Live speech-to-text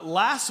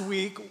Last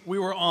week, we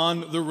were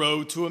on the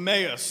road to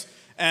Emmaus,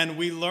 and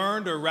we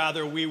learned, or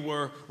rather, we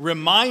were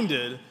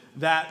reminded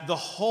that the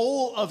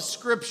whole of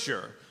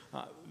Scripture,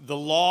 the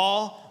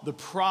law, the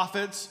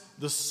prophets,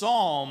 the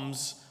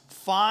Psalms,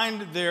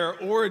 find their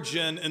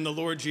origin in the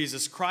Lord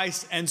Jesus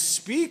Christ and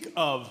speak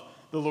of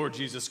the Lord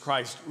Jesus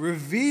Christ,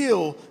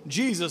 reveal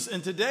Jesus.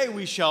 And today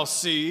we shall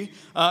see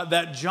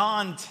that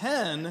John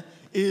 10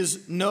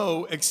 is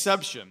no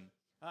exception.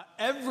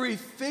 Every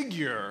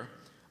figure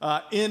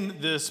in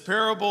this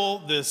parable,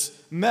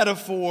 this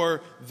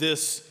metaphor,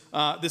 this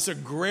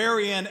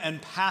agrarian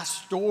and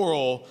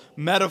pastoral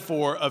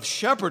metaphor of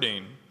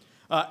shepherding,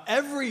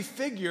 every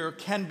figure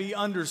can be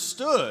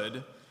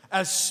understood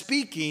as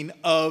speaking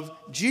of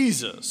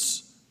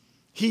Jesus.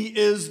 He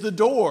is the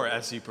door,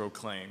 as he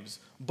proclaims,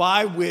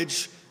 by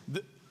which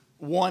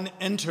one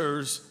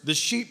enters the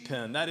sheep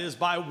pen. That is,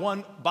 by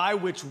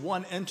which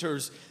one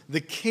enters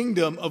the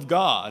kingdom of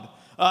God.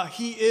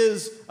 He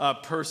is,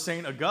 per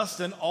St.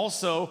 Augustine,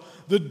 also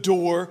the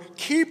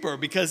doorkeeper,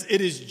 because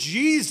it is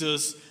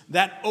Jesus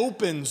that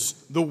opens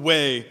the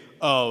way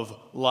of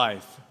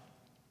life.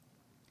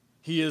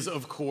 He is,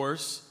 of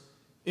course,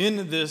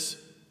 in this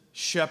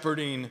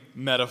shepherding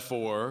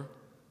metaphor,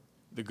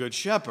 the good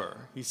shepherd.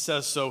 He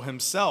says so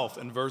himself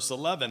in verse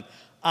 11,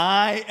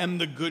 "I am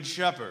the good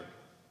shepherd,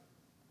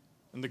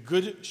 and the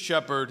good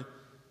shepherd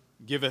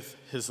giveth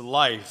his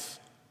life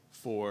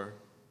for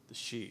the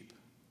sheep."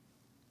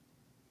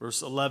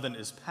 Verse 11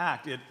 is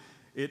packed.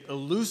 It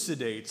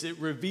elucidates, it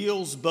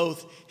reveals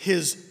both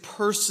his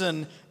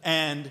person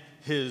and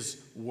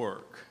his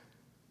work,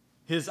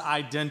 his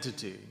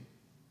identity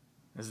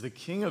as the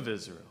King of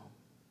Israel,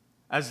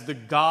 as the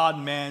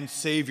God-man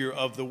Savior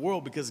of the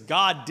world, because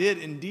God did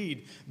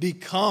indeed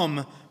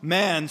become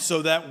man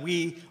so that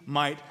we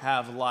might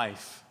have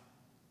life.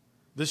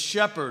 The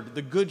shepherd,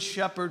 the good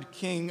shepherd,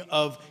 King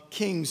of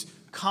kings,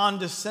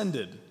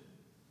 condescended.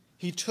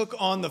 He took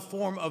on the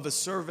form of a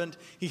servant.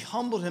 He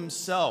humbled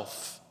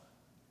himself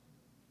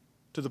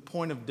to the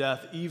point of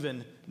death,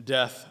 even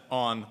death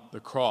on the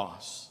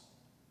cross.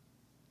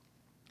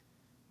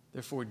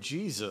 Therefore,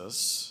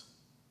 Jesus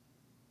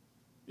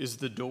is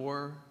the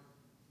door,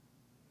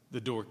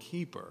 the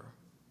doorkeeper,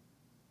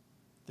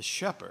 the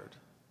shepherd,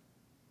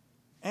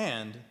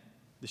 and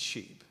the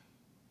sheep.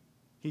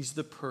 He's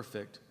the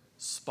perfect,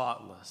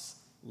 spotless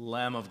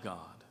Lamb of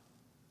God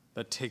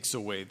that takes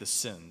away the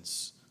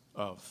sins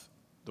of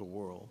the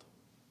world.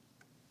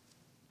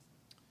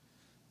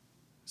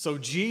 So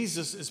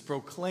Jesus is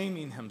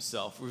proclaiming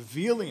himself,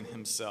 revealing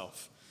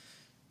himself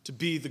to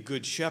be the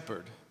good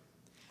shepherd.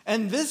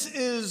 And this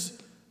is,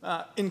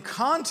 in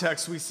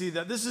context, we see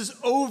that this is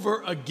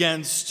over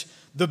against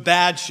the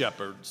bad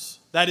shepherds.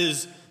 That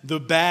is, the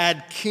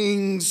bad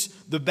kings,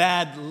 the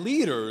bad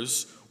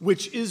leaders,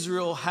 which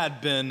Israel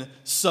had been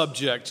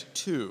subject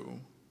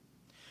to.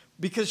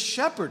 Because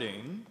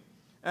shepherding,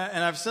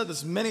 and I've said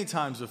this many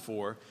times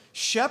before,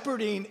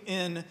 shepherding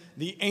in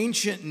the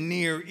ancient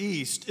Near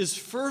East is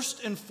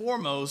first and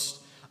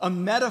foremost a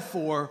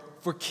metaphor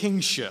for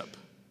kingship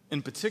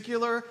in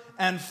particular,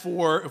 and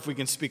for, if we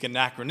can speak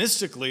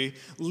anachronistically,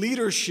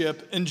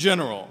 leadership in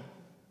general.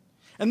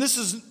 And this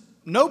is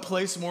no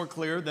place more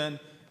clear than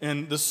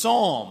in the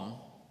Psalm.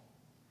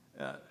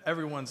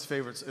 Everyone's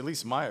favorite, at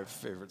least my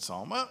favorite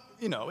Psalm. Well,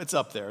 it's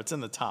up there. It's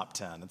in the top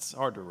 10. It's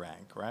hard to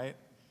rank, right?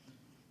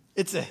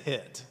 It's a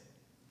hit.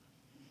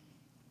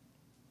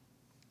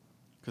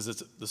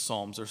 Because the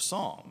Psalms are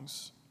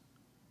songs.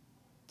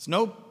 It's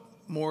no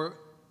more,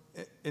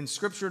 in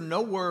Scripture,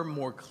 nowhere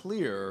more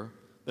clear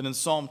than in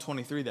Psalm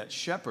 23 that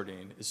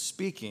shepherding is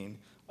speaking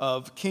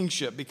of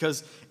kingship.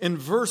 Because in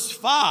verse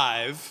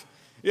 5,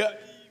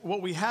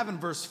 what we have in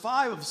verse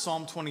 5 of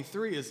Psalm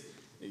 23 is,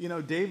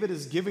 David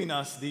is giving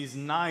us these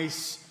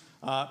nice,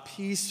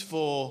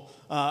 peaceful,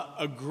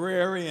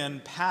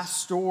 agrarian,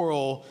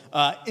 pastoral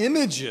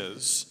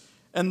images.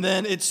 And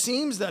then it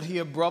seems that he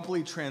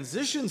abruptly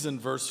transitions in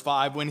verse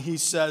 5 when he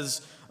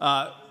says,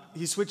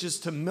 he switches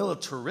to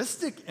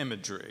militaristic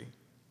imagery.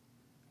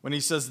 When he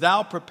says,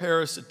 "Thou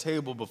preparest a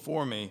table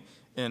before me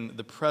in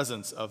the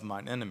presence of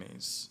mine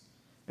enemies."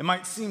 It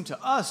might seem to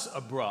us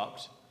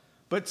abrupt,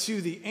 but to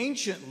the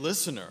ancient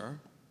listener,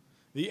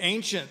 the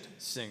ancient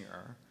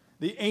singer,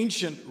 the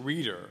ancient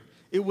reader,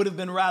 it would have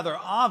been rather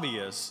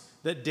obvious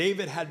that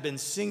David had been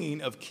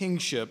singing of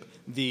kingship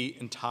the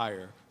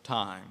entire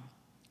time.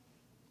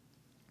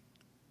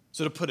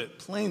 So to put it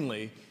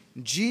plainly,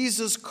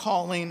 Jesus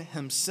calling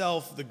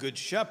himself the Good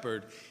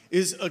Shepherd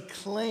is a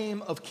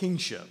claim of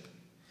kingship.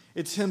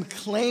 It's him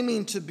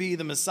claiming to be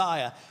the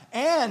Messiah.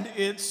 And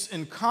it's,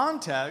 in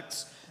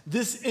context,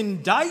 this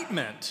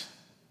indictment.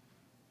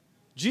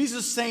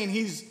 Jesus saying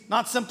he's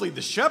not simply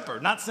the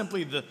shepherd, not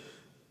simply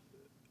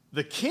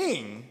the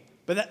king,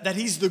 but that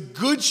he's the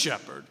good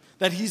shepherd,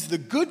 that he's the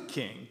good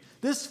king.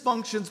 This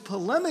functions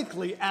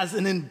polemically as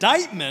an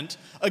indictment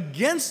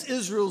against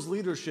Israel's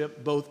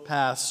leadership, both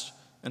past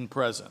and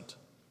present.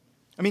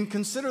 I mean,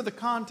 consider the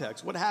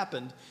context. What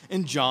happened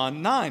in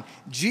John 9?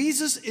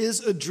 Jesus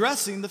is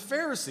addressing the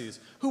Pharisees,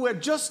 who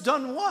had just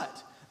done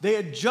what? They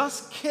had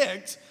just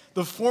kicked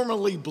the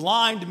formerly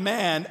blind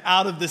man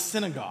out of the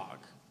synagogue.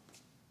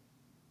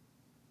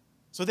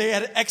 So they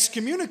had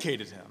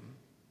excommunicated him.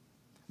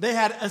 They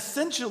had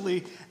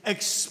essentially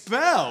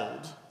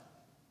expelled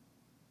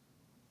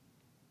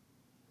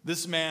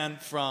this man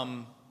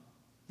from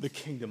the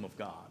kingdom of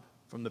God,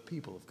 from the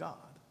people of God.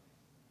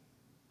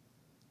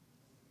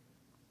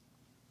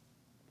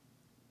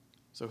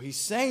 So he's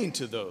saying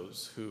to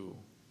those who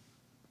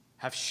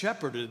have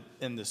shepherded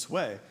in this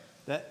way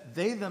that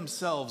they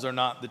themselves are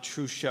not the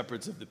true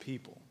shepherds of the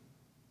people,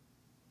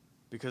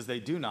 because they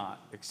do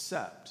not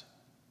accept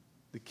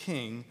the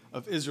King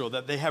of Israel,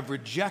 that they have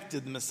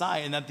rejected the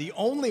Messiah, and that the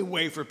only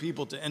way for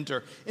people to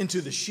enter into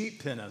the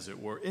sheep pen, as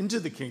it were, into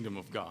the kingdom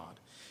of God,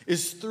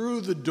 is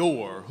through the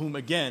door, whom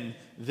again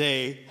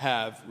they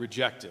have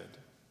rejected.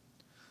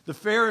 The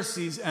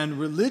Pharisees and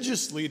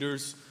religious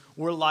leaders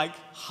were like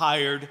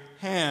hired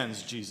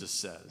hands, Jesus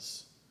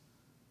says.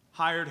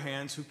 Hired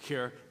hands who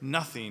care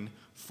nothing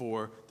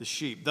for the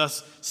sheep.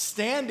 Thus,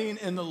 standing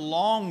in the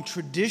long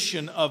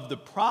tradition of the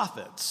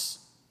prophets.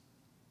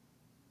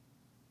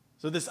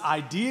 So this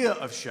idea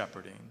of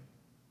shepherding,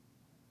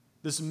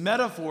 this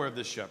metaphor of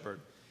the shepherd,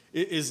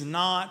 it is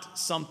not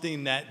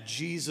something that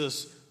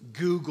Jesus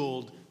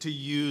Googled to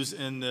use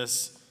in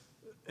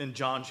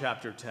John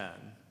chapter 10.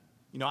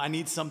 I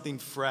need something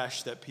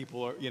fresh that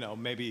people are,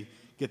 maybe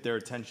get their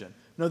attention.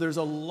 No, there's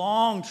a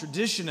long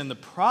tradition in the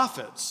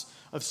prophets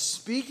of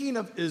speaking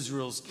of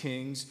Israel's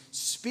kings,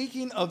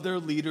 speaking of their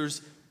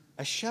leaders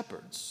as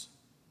shepherds.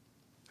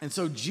 And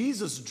so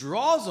Jesus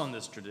draws on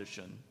this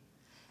tradition,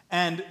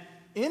 and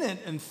in it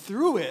and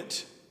through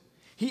it,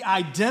 he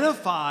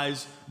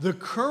identifies the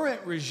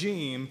current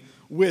regime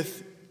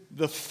with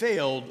the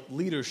failed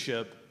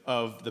leadership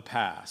of the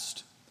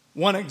past.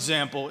 One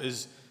example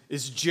is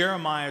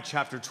Jeremiah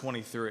chapter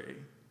 23.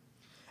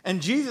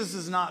 And Jesus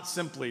is not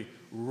simply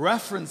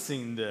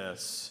referencing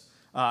this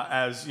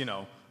as,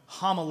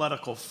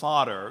 homiletical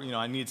fodder,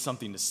 I need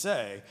something to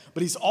say,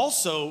 but he's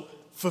also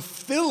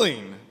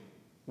fulfilling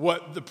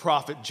what the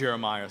prophet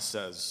Jeremiah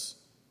says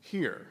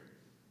here.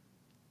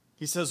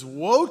 He says,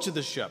 "Woe to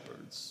the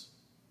shepherds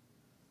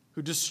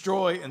who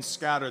destroy and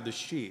scatter the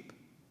sheep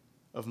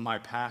of my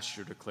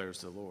pasture,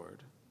 declares the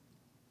Lord.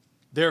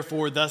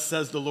 Therefore, thus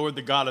says the Lord,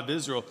 the God of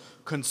Israel,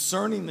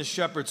 concerning the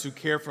shepherds who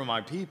care for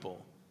my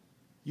people,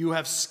 you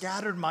have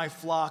scattered my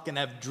flock and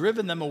have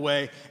driven them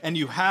away, and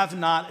you have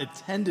not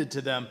attended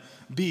to them.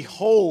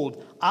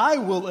 Behold, I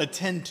will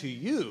attend to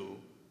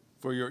you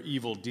for your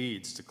evil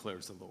deeds,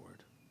 declares the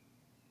Lord."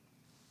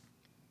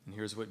 And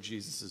here's what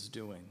Jesus is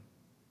doing.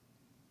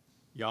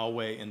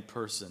 Yahweh in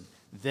person.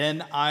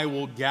 "Then I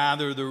will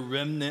gather the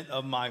remnant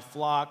of my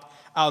flock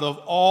out of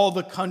all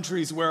the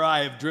countries where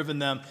I have driven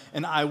them,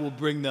 and I will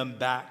bring them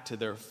back to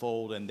their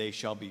fold, and they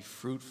shall be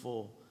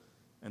fruitful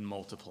and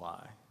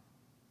multiply."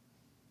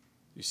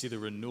 You see the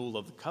renewal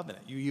of the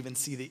covenant. You even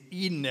see the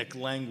Edenic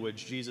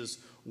language, Jesus'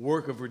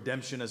 work of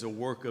redemption as a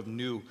work of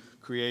new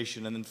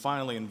creation. And then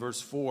finally in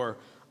verse 4,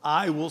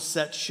 "I will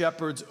set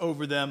shepherds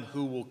over them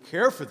who will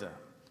care for them,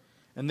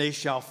 and they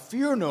shall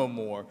fear no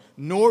more,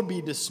 nor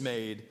be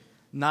dismayed,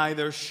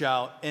 neither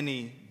shall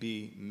any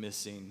be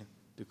missing,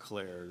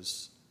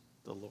 declares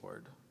the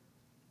Lord."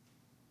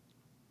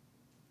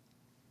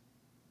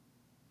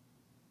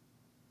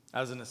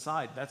 As an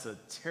aside, that's a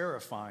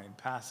terrifying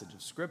passage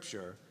of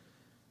Scripture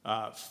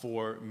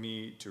for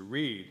me to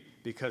read,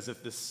 because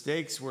if the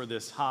stakes were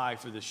this high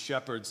for the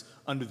shepherds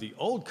under the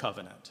old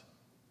covenant,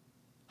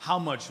 how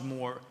much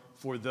more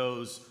for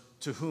those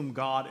to whom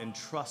God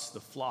entrusts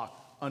the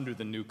flock under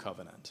the new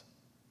covenant?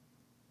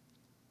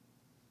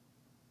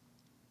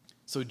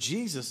 So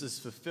Jesus is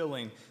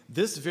fulfilling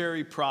this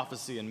very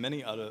prophecy and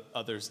many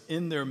others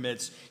in their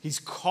midst. He's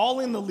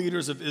calling the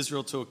leaders of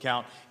Israel to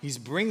account. He's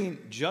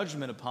bringing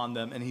judgment upon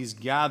them, and he's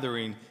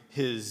gathering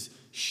his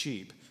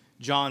sheep.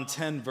 John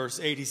 10, verse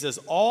 8, he says,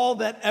 "All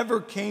that ever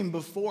came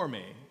before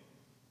me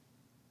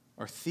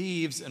are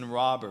thieves and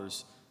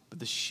robbers, but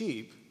the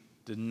sheep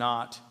did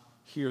not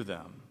hear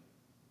them."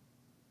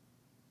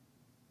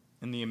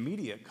 In the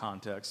immediate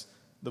context,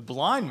 the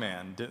blind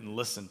man didn't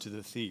listen to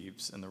the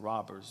thieves and the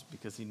robbers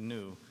because he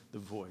knew the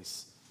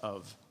voice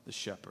of the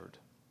shepherd.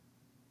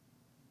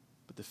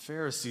 But the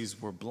Pharisees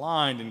were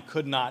blind and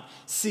could not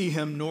see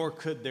him, nor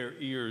could their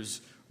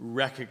ears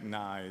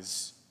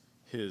recognize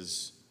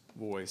his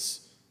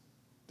voice.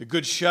 The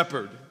good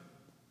shepherd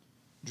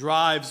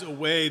drives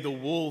away the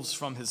wolves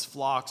from his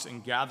flocks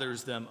and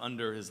gathers them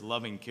under his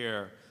loving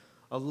care,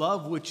 a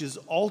love which is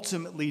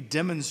ultimately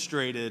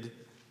demonstrated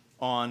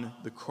on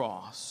the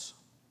cross.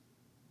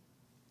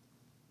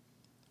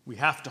 We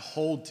have to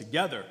hold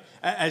together,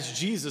 as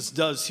Jesus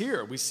does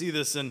here. We see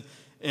this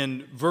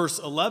in verse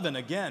 11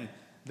 again,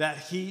 that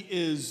he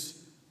is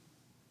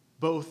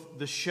both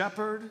the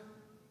shepherd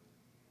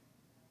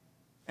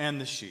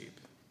and the sheep.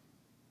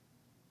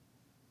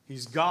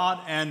 He's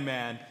God and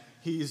man.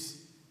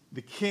 He's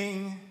the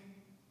King,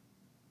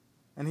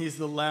 and he's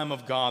the Lamb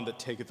of God that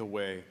taketh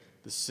away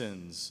the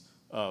sins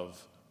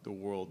of the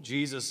world.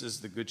 Jesus is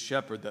the good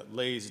shepherd that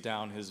lays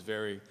down his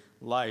very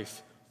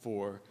life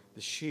for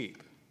the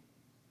sheep.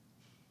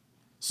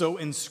 So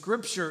in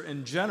Scripture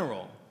in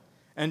general,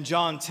 and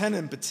John 10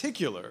 in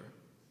particular,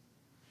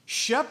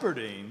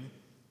 shepherding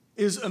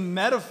is a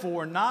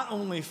metaphor not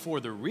only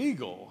for the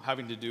regal,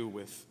 having to do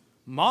with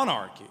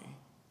monarchy,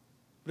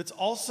 but it's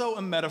also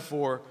a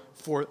metaphor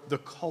for the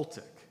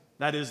cultic,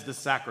 that is, the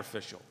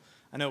sacrificial.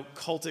 I know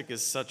cultic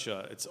is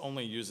it's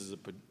only used as a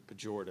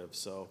pejorative,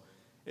 so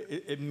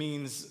it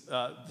means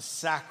the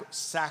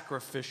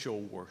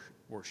sacrificial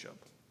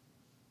worship,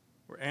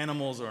 where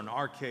animals, or in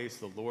our case,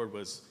 the Lord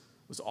was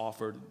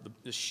offered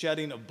the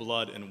shedding of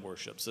blood in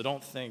worship. So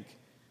don't think,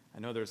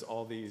 I know there's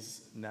all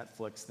these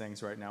Netflix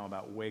things right now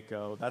about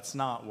Waco. That's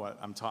not what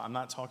I'm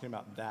not talking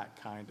about that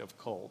kind of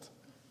cult.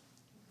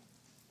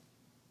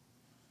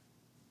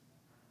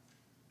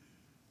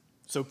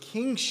 So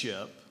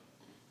kingship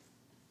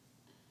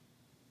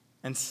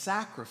and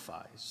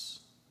sacrifice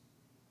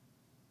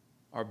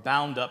are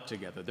bound up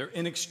together. They're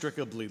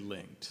inextricably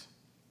linked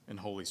in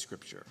Holy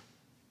Scripture.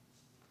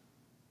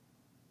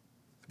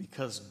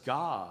 Because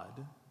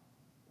God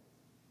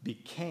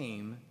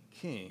became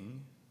king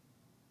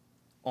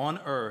on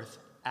earth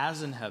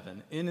as in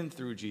heaven, in and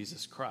through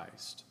Jesus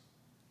Christ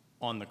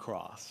on the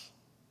cross.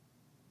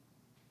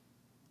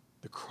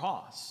 The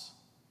cross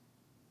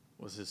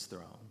was his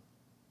throne.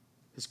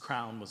 His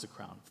crown was a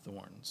crown of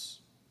thorns.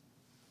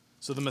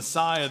 So the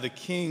Messiah, the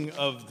King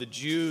of the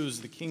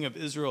Jews, the King of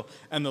Israel,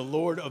 and the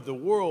Lord of the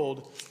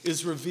world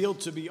is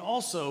revealed to be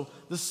also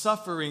the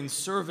suffering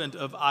servant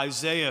of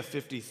Isaiah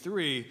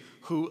 53,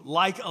 who,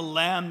 like a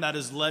lamb that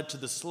is led to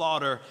the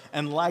slaughter,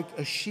 and like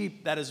a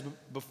sheep that is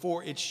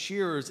before its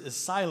shearers is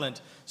silent,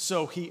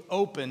 so he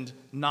opened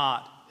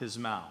not his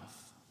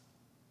mouth.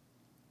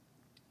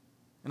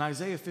 And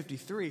Isaiah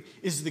 53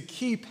 is the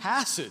key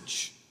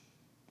passage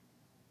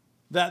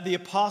that the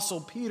Apostle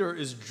Peter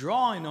is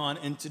drawing on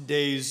in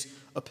today's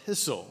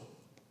epistle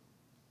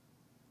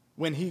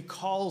when he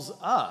calls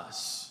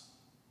us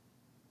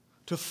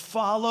to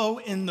follow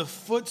in the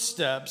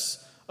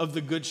footsteps of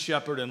the Good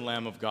Shepherd and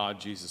Lamb of God,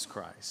 Jesus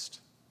Christ.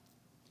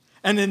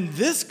 And in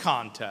this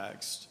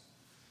context,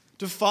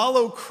 to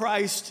follow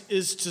Christ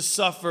is to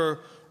suffer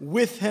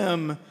with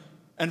him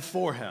and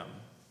for him.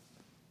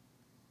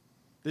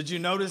 Did you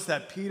notice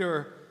that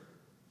Peter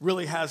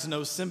really has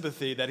no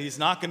sympathy, that he's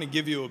not going to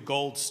give you a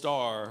gold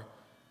star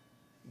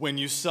when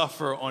you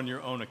suffer on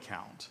your own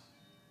account,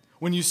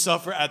 when you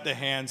suffer at the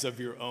hands of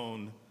your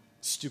own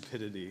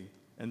stupidity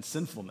and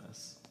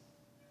sinfulness?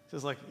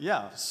 He's like,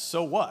 yeah,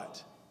 so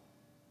what?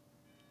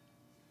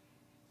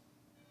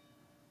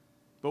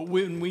 But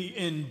when we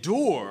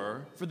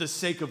endure for the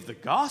sake of the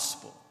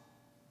gospel,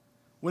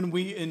 when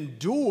we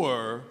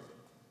endure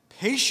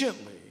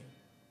patiently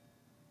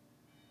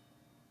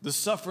the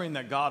suffering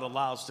that God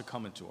allows to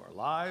come into our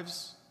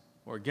lives,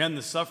 or again,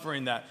 the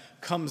suffering that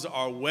comes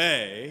our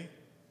way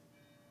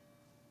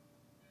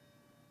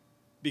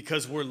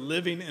because we're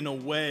living in a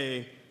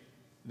way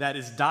that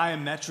is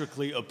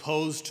diametrically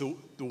opposed to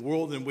the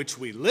world in which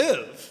we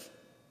live,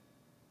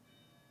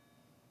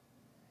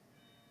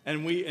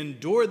 and we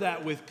endure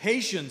that with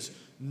patience,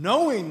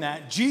 knowing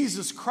that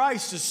Jesus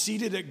Christ is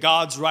seated at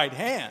God's right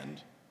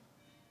hand,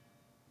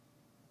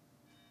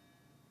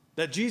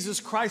 that Jesus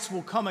Christ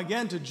will come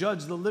again to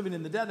judge the living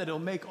and the dead, that he'll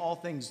make all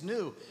things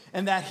new,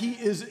 and that he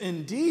is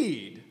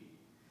indeed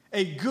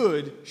a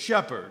good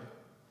shepherd,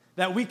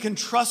 that we can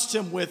trust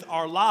him with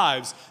our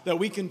lives, that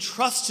we can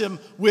trust him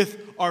with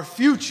our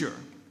future.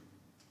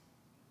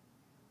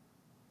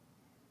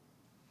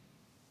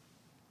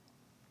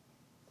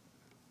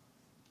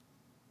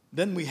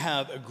 Then we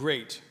have a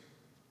great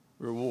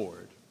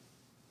reward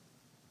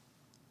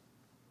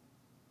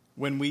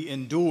when we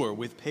endure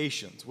with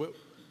patience,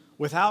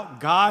 without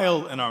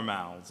guile in our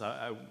mouths.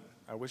 I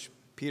wish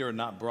Peter had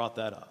not brought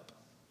that up.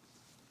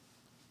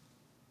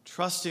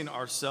 Trusting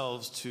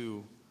ourselves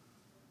to,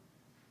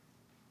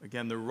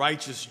 again, the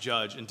righteous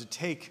judge, and to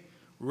take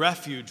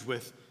refuge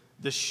with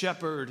the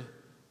shepherd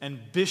and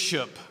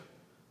bishop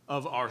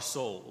of our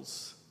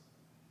souls.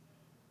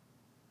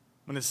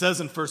 When it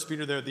says in 1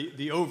 Peter there,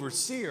 the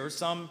overseer,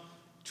 some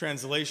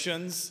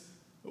translations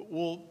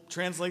will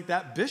translate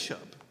that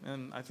bishop.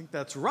 And I think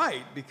that's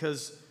right,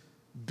 because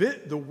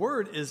the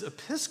word is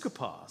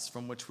episkopos,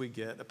 from which we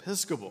get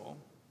episcopal.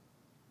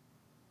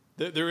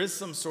 There is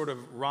some sort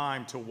of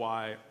rhyme to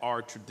why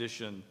our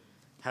tradition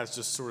has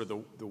just sort of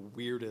the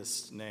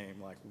weirdest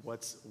name. Like,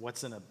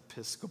 what's an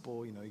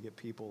episcopal? You know, you get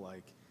people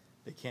like,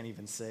 they can't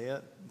even say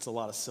it. It's a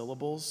lot of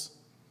syllables.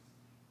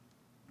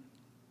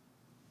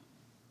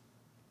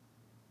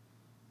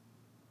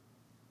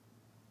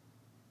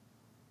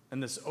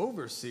 And this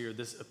overseer,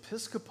 this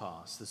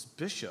episkopos, this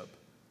bishop,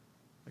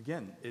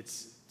 again,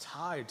 it's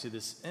tied to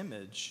this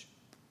image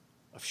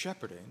of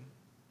shepherding.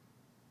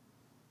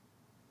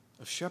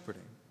 Of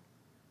shepherding.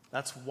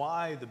 That's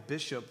why the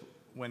bishop,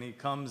 when he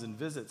comes and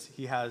visits,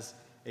 he has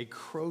a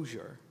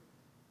crozier,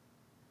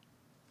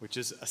 which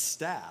is a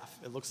staff.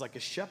 It looks like a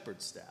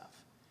shepherd's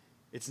staff.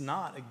 It's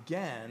not,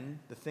 again,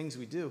 the things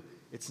we do,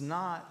 it's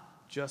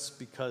not just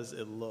because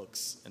it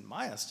looks, in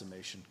my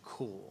estimation,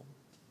 cool.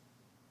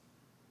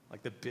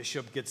 Like the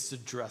bishop gets to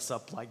dress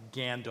up like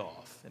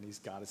Gandalf, and he's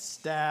got his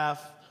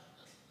staff.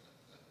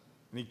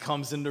 And he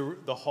comes into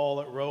the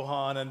hall at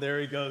Rohan, and there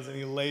he goes, and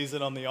he lays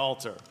it on the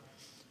altar.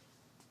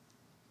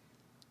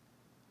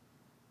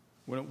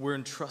 We're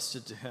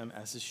entrusted to him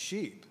as his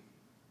sheep,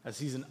 as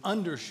he's an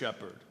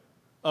under-shepherd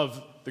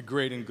of the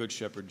great and good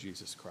shepherd,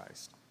 Jesus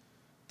Christ.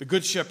 The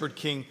good shepherd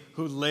king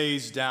who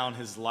lays down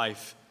his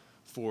life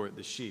for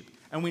the sheep.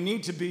 And we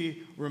need to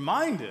be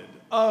reminded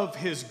of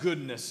his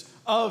goodness,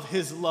 of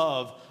his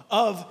love,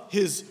 of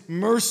his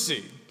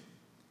mercy.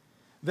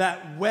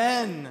 That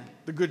when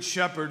the good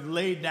shepherd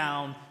laid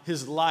down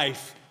his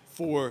life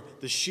for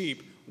the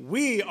sheep,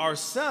 we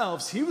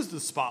ourselves, he was the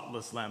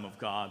spotless Lamb of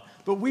God,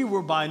 but we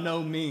were by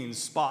no means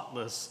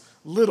spotless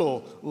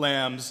little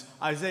lambs.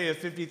 Isaiah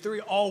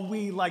 53, all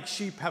we like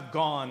sheep have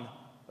gone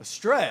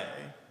astray.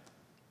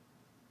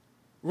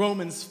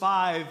 Romans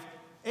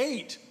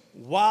 5:8,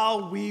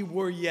 while we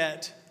were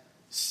yet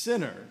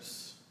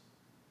sinners,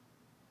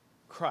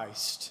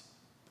 Christ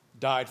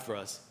died for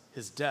us.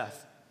 His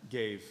death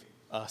gave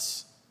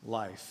us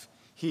life.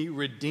 He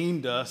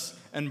redeemed us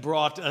and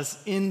brought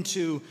us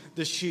into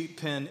the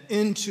sheep pen,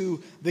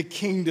 into the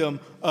kingdom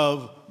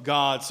of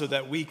God, so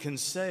that we can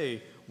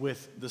say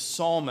with the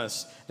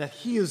psalmist that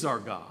he is our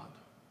God.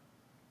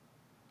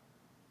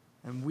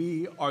 And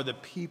we are the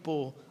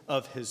people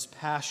of his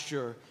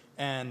pasture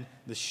and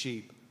the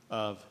sheep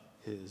of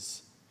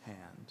his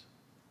hand.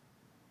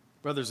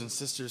 Brothers and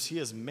sisters, he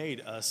has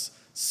made us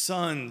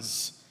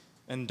sons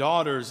and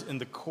daughters in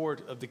the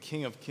court of the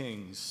King of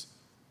Kings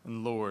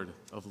and Lord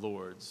of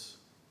Lords.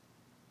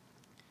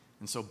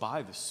 And so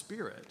by the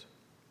Spirit,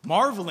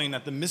 marveling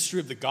at the mystery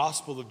of the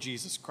gospel of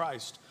Jesus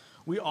Christ,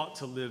 we ought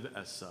to live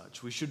as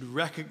such. We should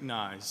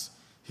recognize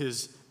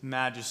his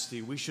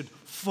majesty. We should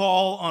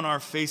fall on our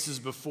faces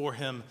before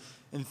him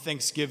in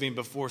thanksgiving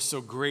before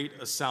so great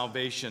a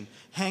salvation,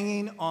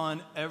 hanging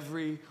on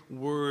every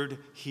word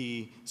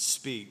he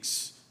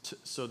speaks,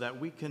 so that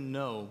we can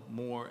know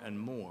more and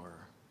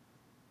more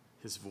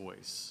his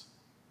voice.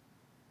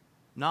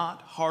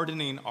 Not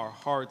hardening our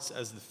hearts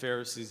as the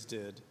Pharisees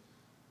did,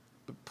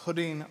 but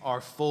putting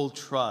our full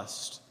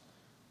trust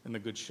in the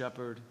Good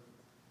Shepherd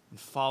and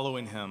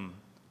following him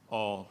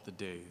all the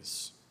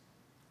days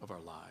of our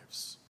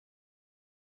lives.